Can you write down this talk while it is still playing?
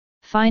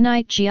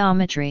Finite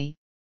geometry,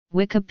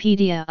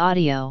 Wikipedia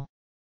audio.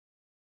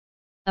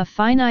 A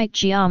finite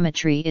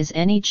geometry is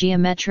any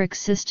geometric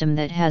system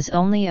that has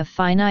only a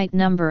finite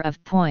number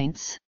of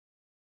points.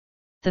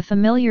 The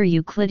familiar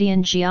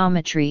Euclidean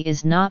geometry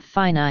is not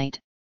finite,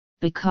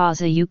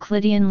 because a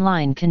Euclidean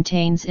line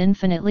contains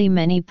infinitely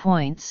many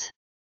points.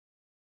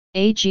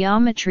 A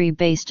geometry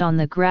based on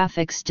the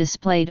graphics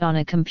displayed on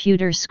a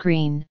computer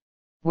screen,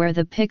 where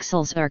the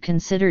pixels are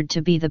considered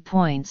to be the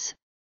points,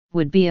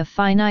 would be a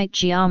finite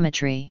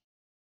geometry.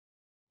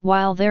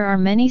 While there are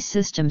many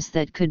systems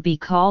that could be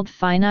called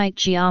finite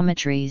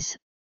geometries,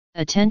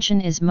 attention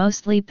is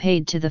mostly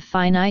paid to the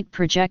finite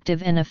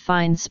projective and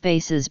affine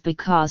spaces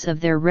because of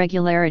their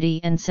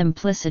regularity and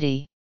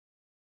simplicity.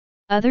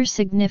 Other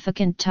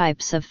significant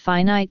types of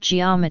finite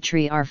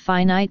geometry are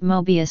finite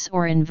Mobius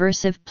or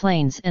inversive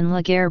planes and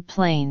Laguerre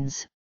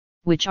planes,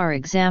 which are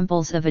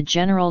examples of a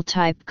general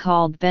type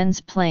called Benz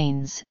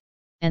planes,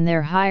 and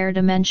their higher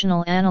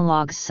dimensional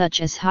analogues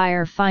such as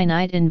higher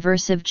finite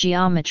inversive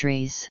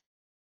geometries.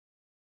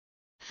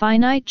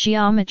 Finite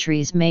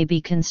geometries may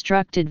be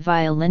constructed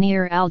via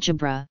linear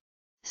algebra,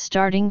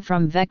 starting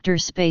from vector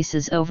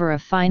spaces over a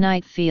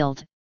finite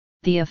field.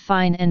 The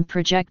affine and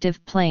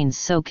projective planes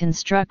so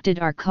constructed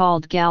are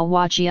called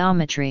Galois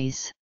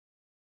geometries.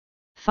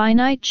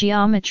 Finite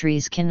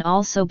geometries can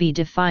also be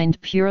defined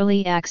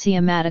purely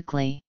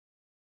axiomatically.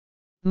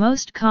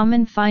 Most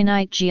common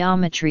finite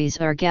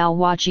geometries are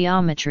Galois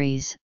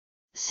geometries,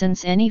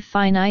 since any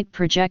finite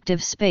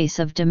projective space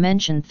of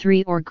dimension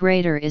 3 or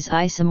greater is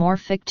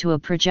isomorphic to a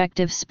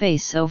projective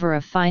space over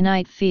a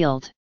finite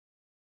field.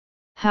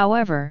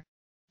 However,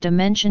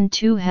 dimension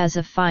 2 has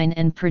affine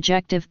and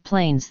projective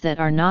planes that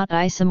are not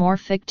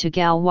isomorphic to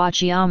Galois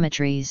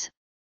geometries,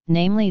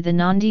 namely the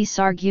non-de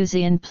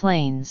Sargusian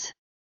planes.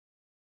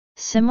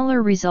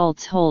 Similar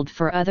results hold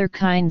for other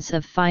kinds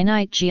of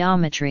finite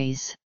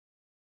geometries.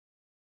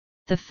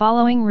 The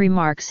following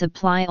remarks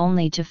apply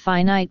only to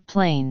finite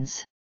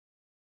planes.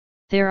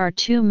 There are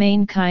two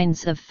main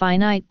kinds of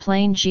finite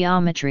plane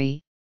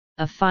geometry,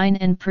 affine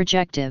and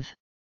projective.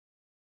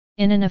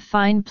 In an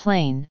affine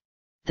plane,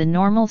 the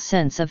normal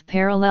sense of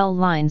parallel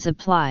lines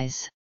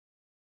applies.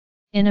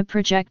 In a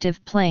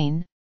projective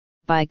plane,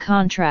 by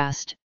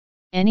contrast,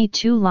 any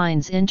two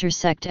lines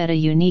intersect at a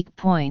unique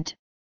point,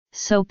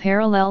 so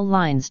parallel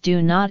lines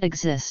do not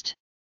exist.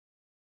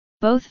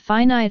 Both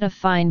finite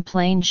affine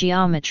plane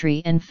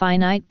geometry and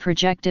finite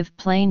projective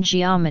plane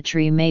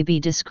geometry may be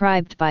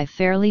described by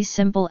fairly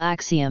simple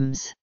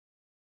axioms.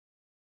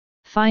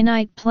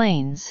 Finite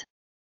planes.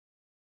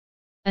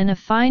 An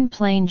affine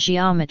plane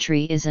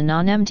geometry is a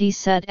non-empty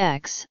set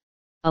X,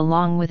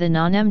 along with a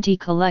non-empty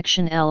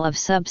collection L of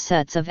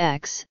subsets of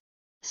X,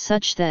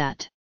 such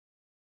that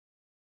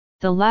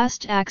the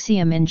last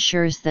axiom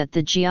ensures that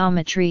the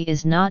geometry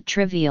is not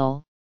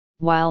trivial,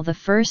 while the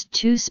first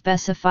two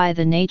specify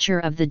the nature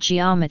of the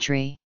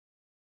geometry.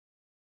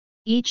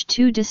 Each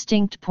two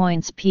distinct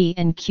points P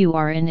and Q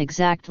are in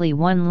exactly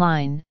one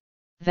line,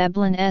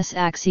 Veblen's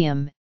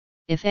axiom.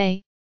 If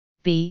A,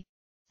 B,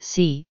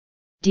 C,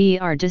 D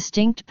are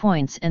distinct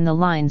points and the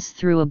lines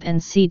through AB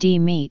and CD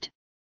meet,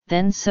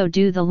 then so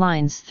do the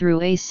lines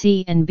through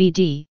AC and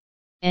BD.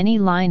 Any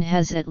line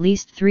has at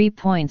least 3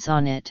 points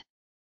on it.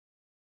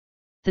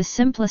 The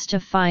simplest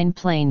affine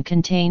plane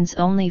contains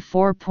only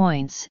 4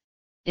 points.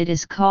 It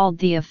is called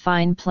the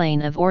affine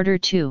plane of order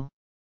 2.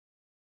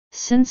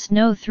 Since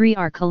no 3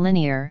 are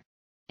collinear,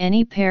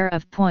 any pair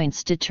of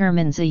points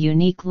determines a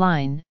unique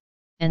line,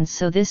 and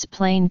so this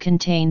plane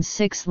contains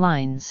 6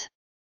 lines.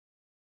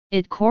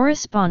 It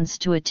corresponds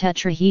to a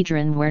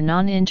tetrahedron where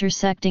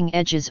non-intersecting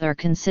edges are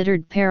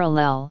considered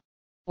parallel,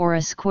 or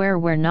a square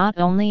where not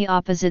only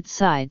opposite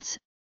sides,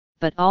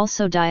 but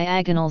also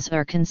diagonals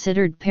are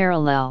considered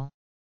parallel.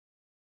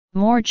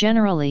 More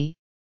generally,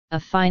 a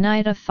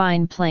finite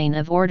affine plane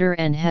of order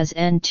n has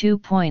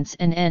n2 points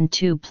and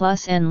n2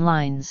 plus n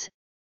lines.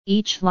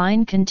 Each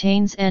line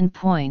contains n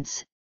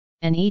points,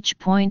 and each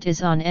point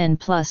is on n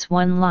plus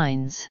 1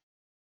 lines.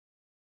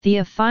 The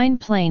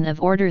affine plane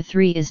of order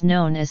 3 is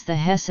known as the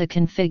Hesse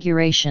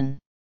configuration.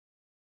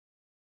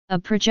 A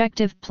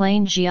projective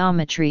plane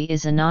geometry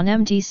is a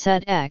non-empty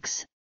set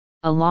X,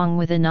 along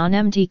with a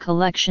non-empty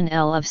collection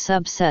L of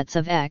subsets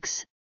of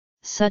X,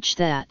 such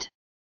that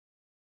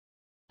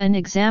an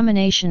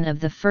examination of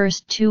the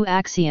first two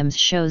axioms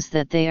shows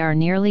that they are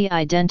nearly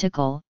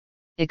identical,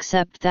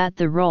 except that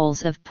the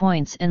roles of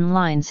points and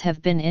lines have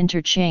been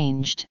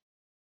interchanged.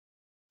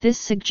 This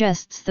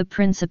suggests the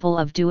principle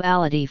of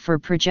duality for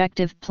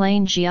projective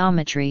plane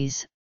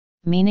geometries,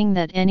 meaning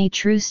that any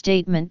true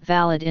statement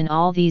valid in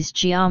all these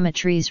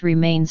geometries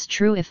remains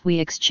true if we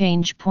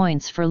exchange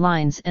points for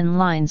lines and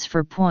lines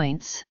for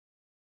points.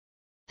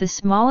 The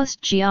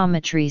smallest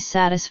geometry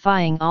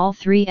satisfying all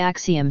 3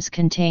 axioms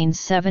contains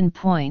 7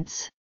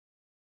 points.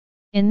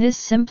 In this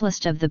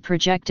simplest of the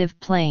projective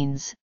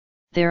planes,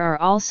 there are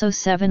also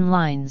 7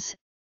 lines,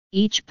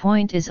 each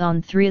point is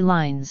on 3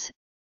 lines,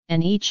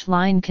 and each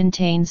line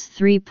contains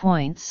 3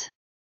 points.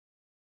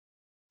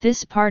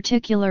 This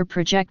particular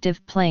projective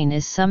plane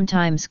is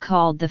sometimes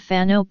called the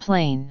Fano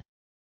plane.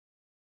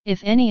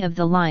 If any of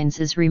the lines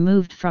is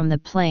removed from the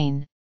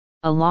plane,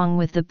 along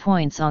with the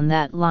points on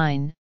that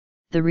line,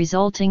 the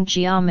resulting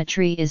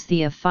geometry is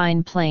the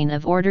affine plane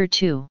of order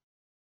 2.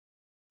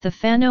 The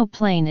Fano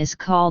plane is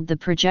called the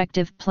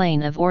projective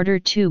plane of order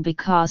 2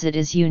 because it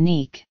is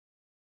unique.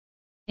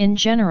 In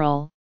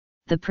general,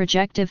 the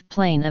projective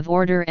plane of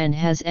order n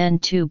has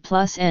n2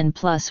 plus n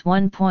plus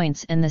 1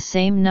 points and the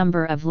same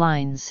number of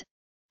lines.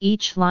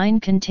 Each line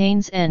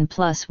contains n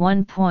plus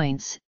 1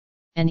 points,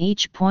 and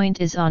each point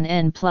is on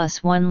n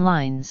plus 1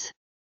 lines.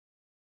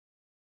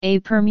 A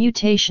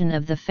permutation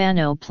of the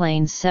Fano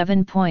plane's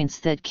 7 points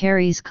that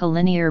carries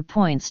collinear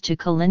points to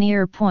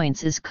collinear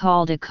points is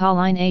called a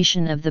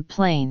collination of the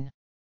plane.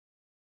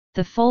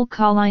 The full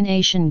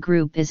collination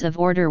group is of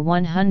order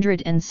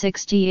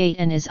 168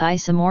 and is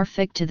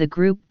isomorphic to the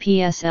group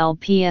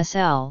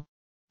PSL-PSL,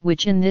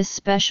 which in this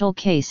special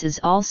case is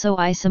also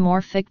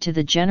isomorphic to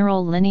the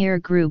general linear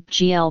group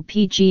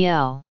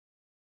GL-PGL.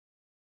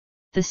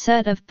 The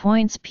set of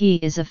points P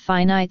is a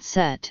finite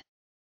set.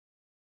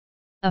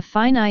 A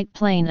finite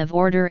plane of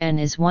order n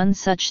is one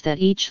such that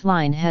each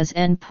line has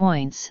n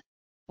points,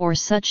 or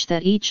such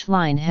that each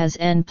line has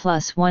n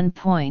plus 1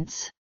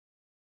 points.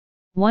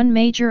 One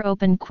major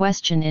open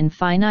question in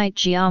finite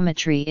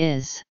geometry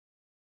is: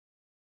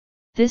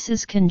 this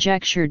is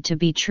conjectured to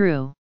be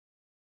true.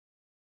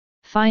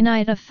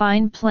 Finite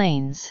affine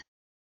planes.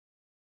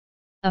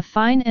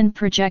 Affine and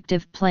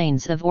projective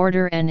planes of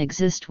order n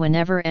exist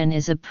whenever n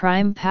is a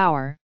prime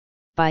power,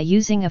 by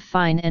using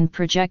affine and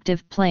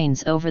projective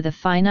planes over the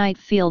finite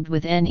field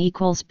with n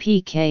equals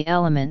pk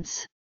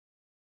elements.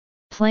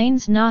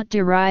 Planes not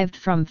derived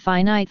from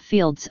finite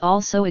fields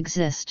also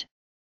exist,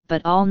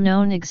 but all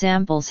known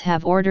examples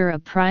have order a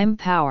prime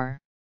power.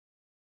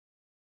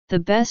 The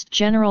best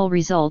general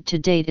result to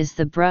date is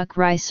the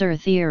Bruch-Reiser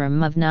theorem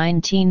of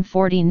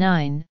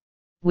 1949,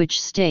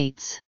 which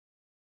states: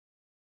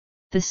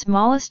 the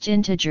smallest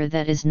integer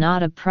that is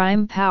not a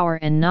prime power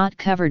and not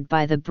covered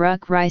by the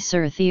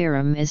Bruch-Reiser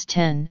theorem is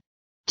 10.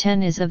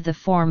 10 is of the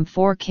form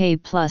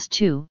 4k plus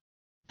 2,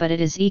 but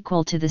it is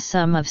equal to the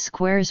sum of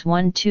squares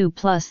 1 2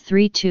 plus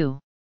 3 2.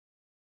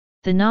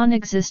 The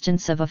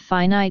non-existence of a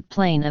finite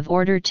plane of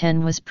order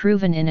 10 was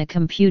proven in a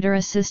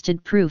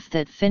computer-assisted proof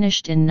that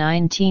finished in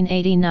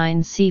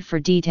 1989. See for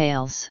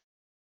details.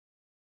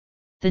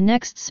 The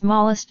next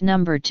smallest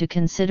number to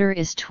consider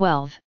is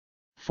 12.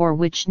 For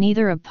which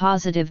neither a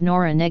positive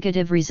nor a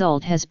negative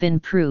result has been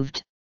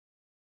proved.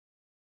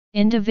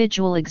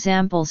 Individual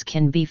examples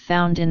can be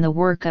found in the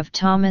work of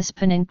Thomas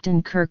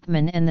Pennington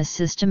Kirkman and the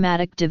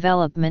systematic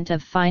development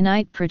of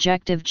finite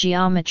projective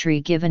geometry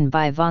given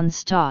by von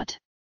Stott.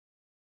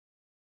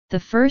 The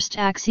first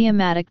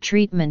axiomatic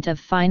treatment of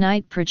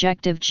finite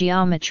projective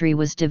geometry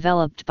was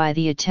developed by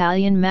the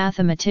Italian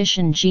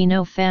mathematician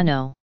Gino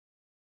Fano.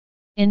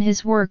 In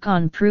his work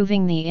on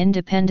proving the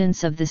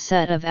independence of the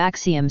set of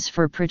axioms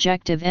for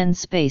projective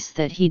n-space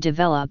that he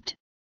developed,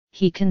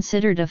 he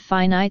considered a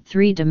finite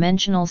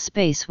three-dimensional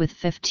space with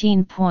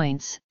 15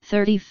 points,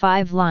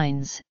 35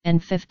 lines,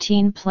 and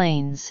 15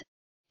 planes,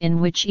 in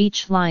which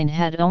each line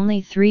had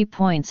only 3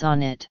 points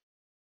on it.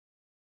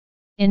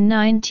 In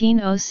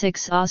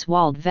 1906,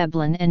 Oswald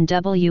Veblen and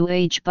W.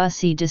 H.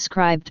 Bussey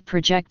described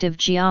projective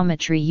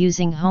geometry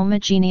using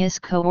homogeneous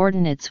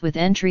coordinates with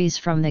entries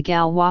from the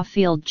Galois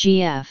field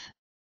GF.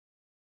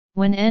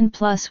 When n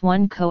plus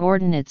 1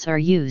 coordinates are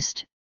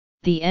used,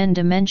 the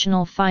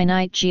n-dimensional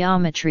finite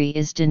geometry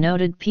is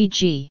denoted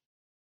Pg.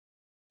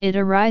 It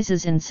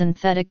arises in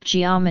synthetic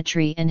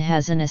geometry and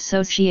has an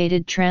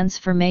associated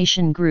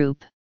transformation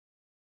group.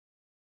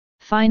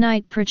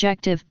 Finite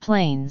projective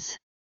planes.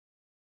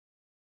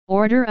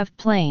 Order of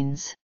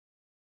planes.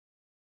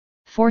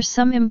 For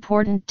some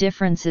important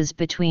differences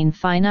between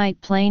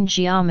finite plane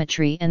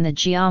geometry and the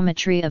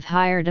geometry of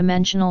higher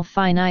dimensional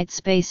finite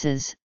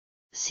spaces,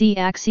 see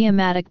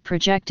axiomatic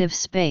projective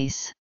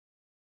space.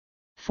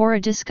 For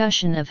a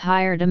discussion of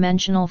higher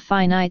dimensional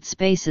finite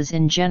spaces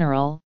in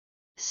general,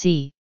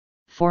 see,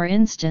 for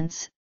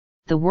instance,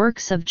 the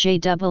works of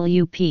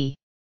J.W.P.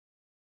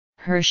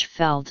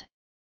 Hirschfeld.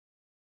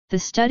 The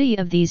study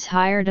of these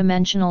higher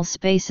dimensional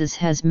spaces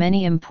has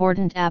many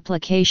important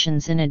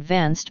applications in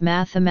advanced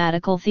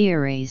mathematical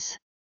theories.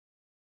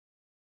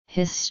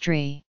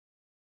 History.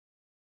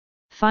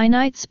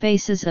 Finite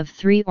spaces of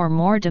 3 or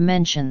more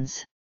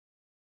dimensions.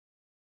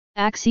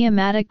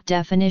 Axiomatic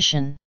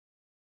definition.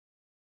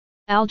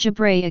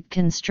 Algebraic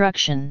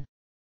construction.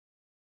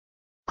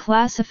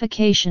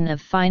 Classification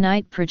of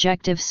finite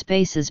projective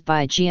spaces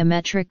by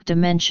geometric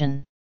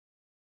dimension.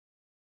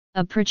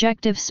 A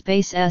projective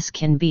space S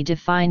can be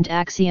defined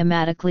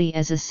axiomatically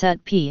as a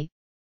set P,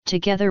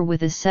 together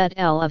with a set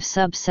L of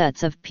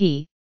subsets of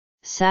P,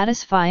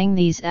 satisfying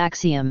these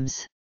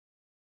axioms.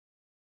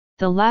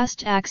 The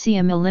last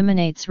axiom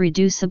eliminates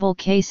reducible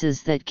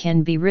cases that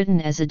can be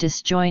written as a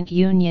disjoint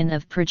union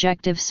of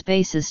projective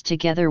spaces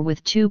together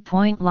with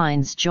 2-point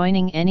lines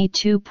joining any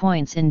 2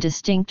 points in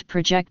distinct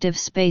projective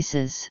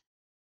spaces.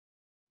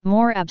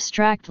 More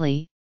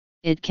abstractly,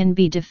 it can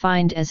be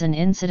defined as an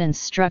incidence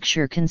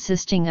structure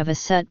consisting of a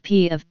set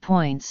P of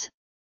points,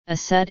 a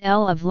set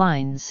L of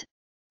lines,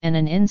 and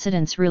an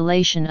incidence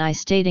relation I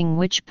stating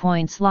which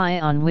points lie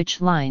on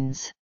which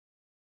lines.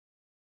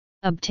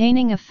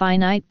 Obtaining a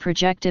finite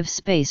projective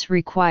space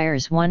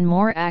requires one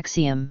more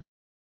axiom.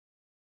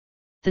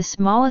 The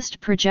smallest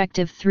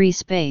projective 3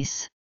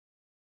 space.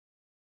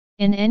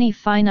 In any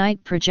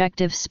finite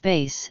projective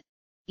space,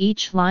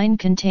 each line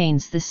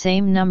contains the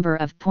same number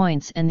of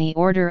points and the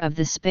order of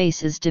the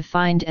space is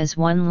defined as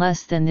 1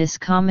 less than this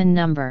common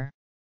number.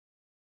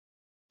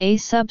 A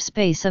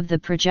subspace of the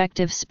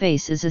projective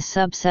space is a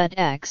subset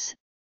X,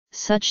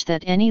 such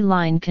that any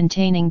line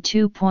containing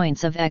 2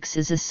 points of X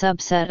is a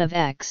subset of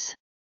X.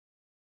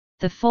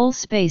 The full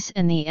space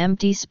and the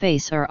empty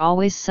space are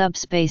always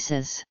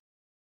subspaces.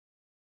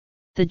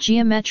 The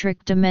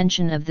geometric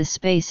dimension of the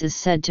space is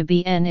said to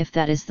be n if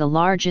that is the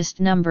largest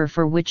number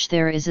for which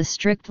there is a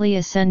strictly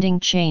ascending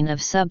chain of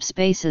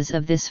subspaces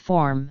of this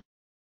form.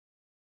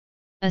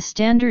 A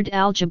standard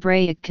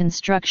algebraic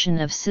construction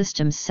of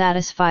systems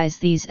satisfies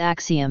these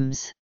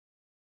axioms.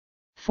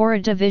 For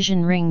a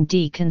division ring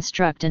D,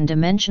 construct an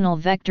dimensional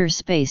vector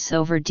space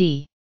over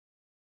D.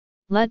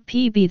 Let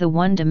P be the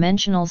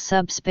one-dimensional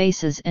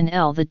subspaces and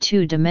L the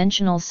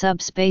two-dimensional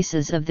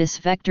subspaces of this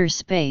vector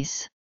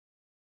space.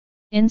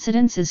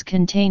 Incidence is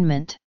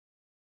containment.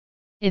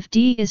 If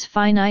D is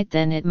finite,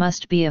 then it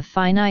must be a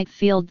finite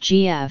field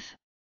GF,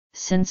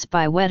 since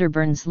by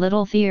Wedderburn's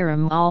little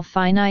theorem all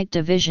finite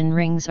division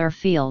rings are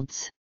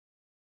fields.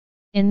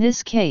 In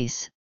this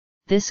case,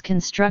 this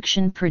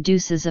construction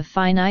produces a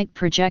finite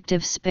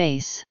projective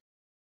space.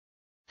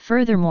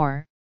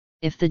 Furthermore,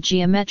 if the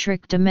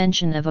geometric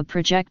dimension of a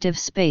projective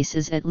space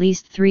is at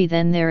least 3,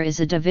 then there is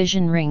a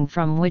division ring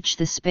from which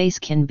the space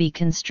can be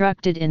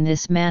constructed in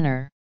this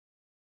manner.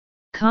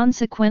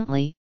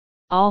 Consequently,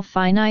 all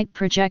finite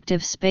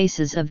projective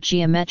spaces of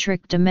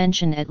geometric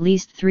dimension at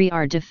least 3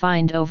 are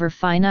defined over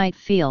finite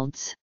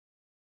fields.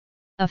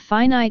 A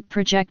finite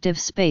projective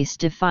space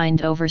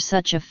defined over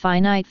such a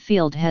finite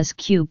field has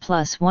q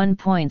plus 1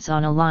 points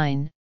on a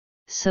line,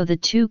 so the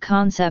two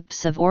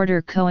concepts of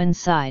order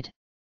coincide.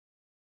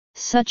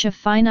 Such a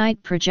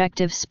finite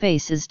projective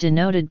space is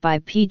denoted by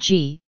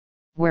Pg,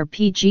 where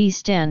Pg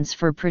stands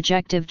for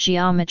projective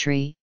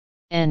geometry,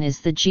 n is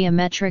the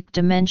geometric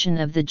dimension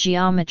of the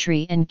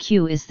geometry and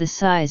q is the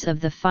size of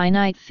the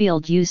finite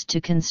field used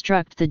to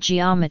construct the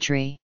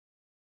geometry.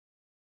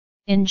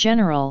 In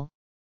general,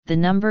 the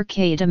number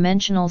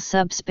k-dimensional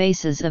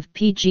subspaces of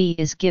Pg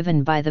is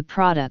given by the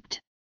product,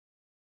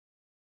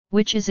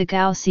 which is a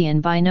Gaussian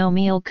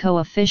binomial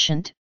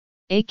coefficient,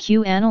 a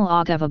q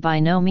analog of a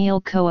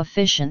binomial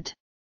coefficient.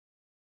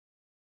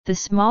 The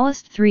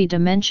smallest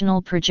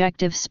three-dimensional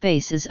projective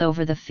space is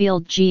over the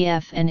field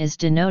GF and is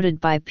denoted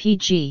by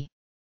Pg.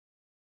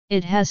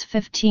 It has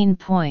 15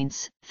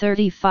 points,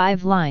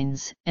 35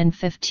 lines, and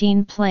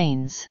 15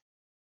 planes.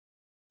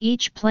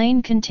 Each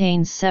plane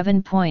contains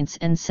 7 points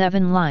and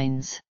 7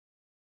 lines.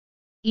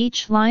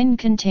 Each line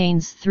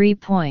contains 3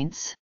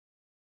 points.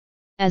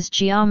 As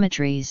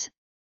geometries,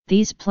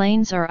 these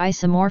planes are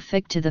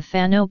isomorphic to the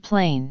Fano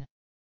plane.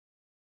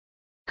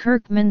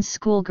 Kirkman's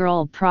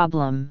schoolgirl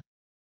problem.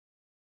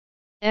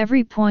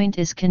 Every point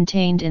is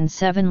contained in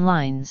 7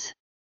 lines.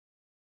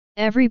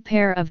 Every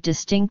pair of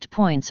distinct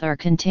points are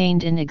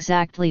contained in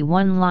exactly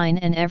 1 line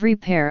and every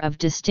pair of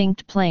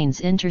distinct planes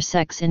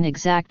intersects in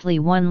exactly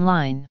 1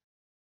 line.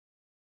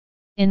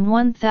 In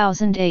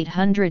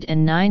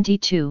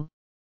 1892,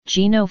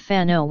 Gino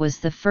Fano was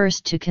the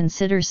first to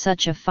consider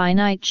such a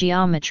finite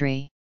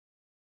geometry.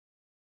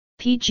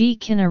 Pg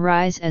can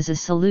arise as a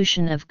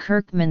solution of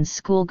Kirkman's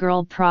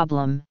schoolgirl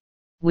problem,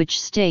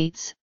 which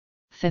states,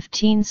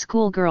 15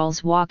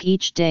 schoolgirls walk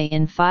each day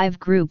in 5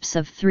 groups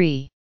of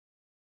 3.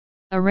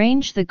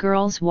 Arrange the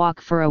girls' walk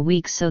for a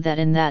week so that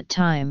in that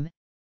time,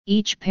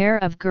 each pair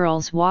of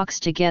girls walks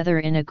together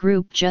in a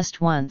group just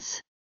once.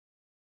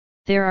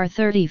 There are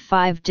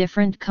 35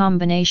 different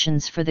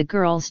combinations for the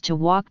girls to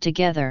walk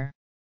together.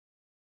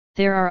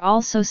 There are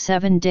also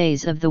 7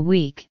 days of the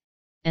week,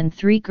 and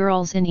 3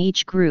 girls in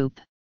each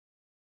group.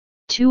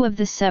 2 of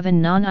the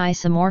 7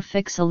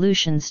 non-isomorphic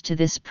solutions to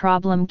this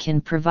problem can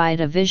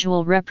provide a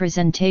visual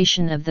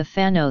representation of the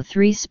Fano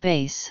 3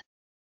 space.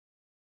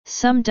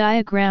 Some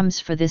diagrams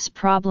for this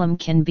problem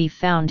can be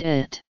found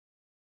at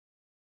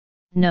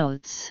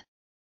Notes.